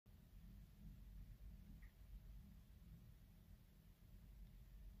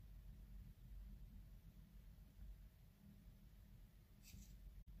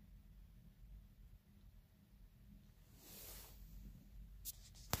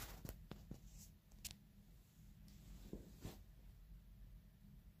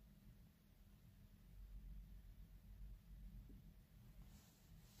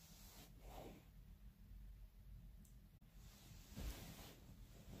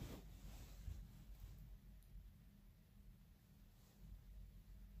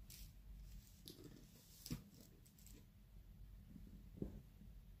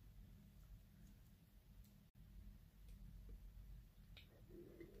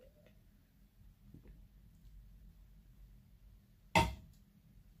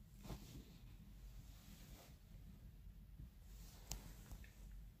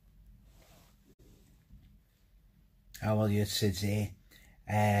How are you, Susie?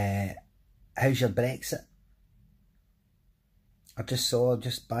 How's your Brexit? I just saw,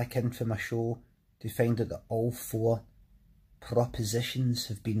 just back in for my show, to find out that all 4 propositions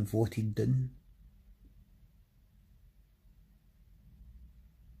have been voted down.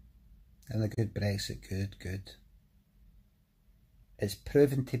 And a good Brexit, good. It's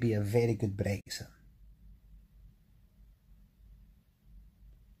proven to be a very good Brexit.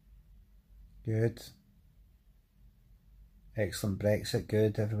 Good. Excellent Brexit,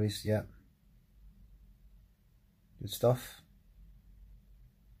 good, everybody's, yeah. Good stuff.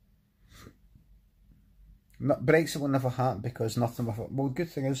 Brexit will never happen because nothing will happen. Well, the good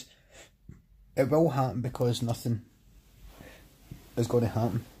thing is, it will happen because nothing is going to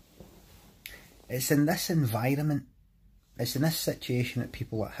happen. It's in this environment, it's in this situation that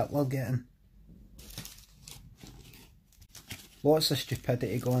people like Hitler get in. Lots of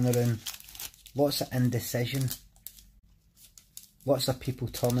stupidity going around, lots of indecision, lots of people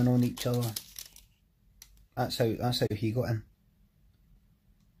turning on each other. That's how he got in.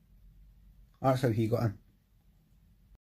 That's how he got in.